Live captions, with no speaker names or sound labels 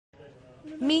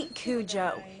Meet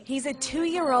Cujo. He's a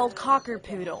 2-year-old cocker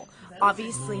poodle,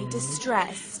 obviously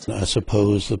distressed. I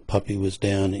suppose the puppy was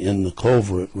down in the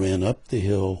culvert, ran up the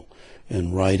hill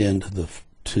and right into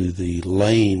the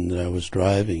lane that I was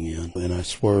driving in. And I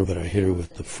swerved, but I hit her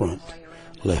with the front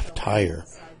left tire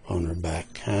on her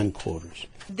back hindquarters.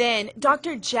 Then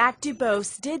Dr. Jack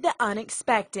Dubose did the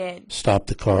unexpected. Stopped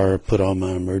the car, put on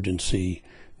my emergency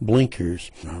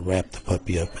blinkers, and I wrapped the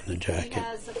puppy up in the jacket,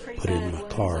 put it in my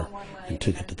car, and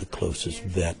took it to the closest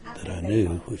vet that I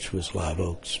knew, which was Live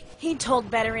Oaks. He told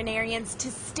veterinarians to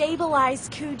stabilize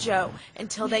Cujo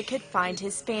until they could find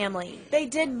his family. They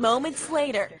did moments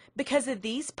later because of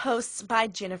these posts by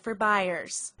Jennifer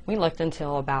Byers. We looked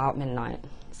until about midnight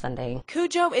Sunday.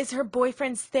 Cujo is her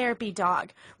boyfriend's therapy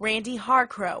dog. Randy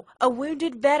Harcrow, a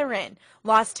wounded veteran,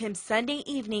 lost him Sunday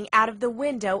evening out of the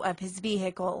window of his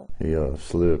vehicle. He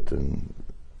slipped and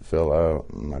fell out,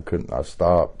 and I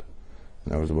stopped,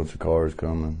 and there was a bunch of cars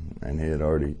coming, and he had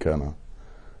already kind of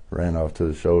ran off to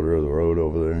the shoulder of the road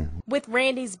over there. With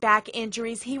Randy's back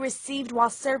injuries he received while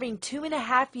serving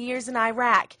 2.5 years in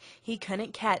Iraq, he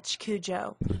couldn't catch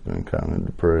Cujo. Just been kind of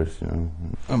depressed, you know.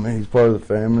 I mean, he's part of the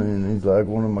family, and he's like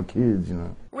one of my kids, you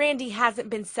know. Randy hasn't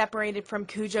been separated from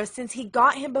Cujo since he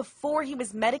got him before he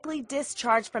was medically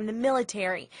discharged from the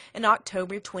military in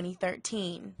October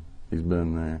 2013. He's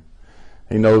been there.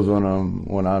 He knows when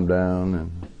I'm down,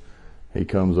 and he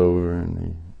comes over and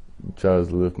he tries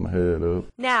to lift my head up.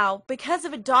 Now, because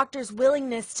of a doctor's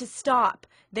willingness to stop,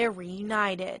 they're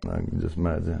reunited. I can just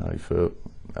imagine how he felt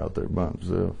out there by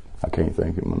himself. I can't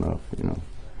thank him enough, you know.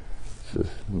 It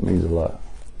means a lot.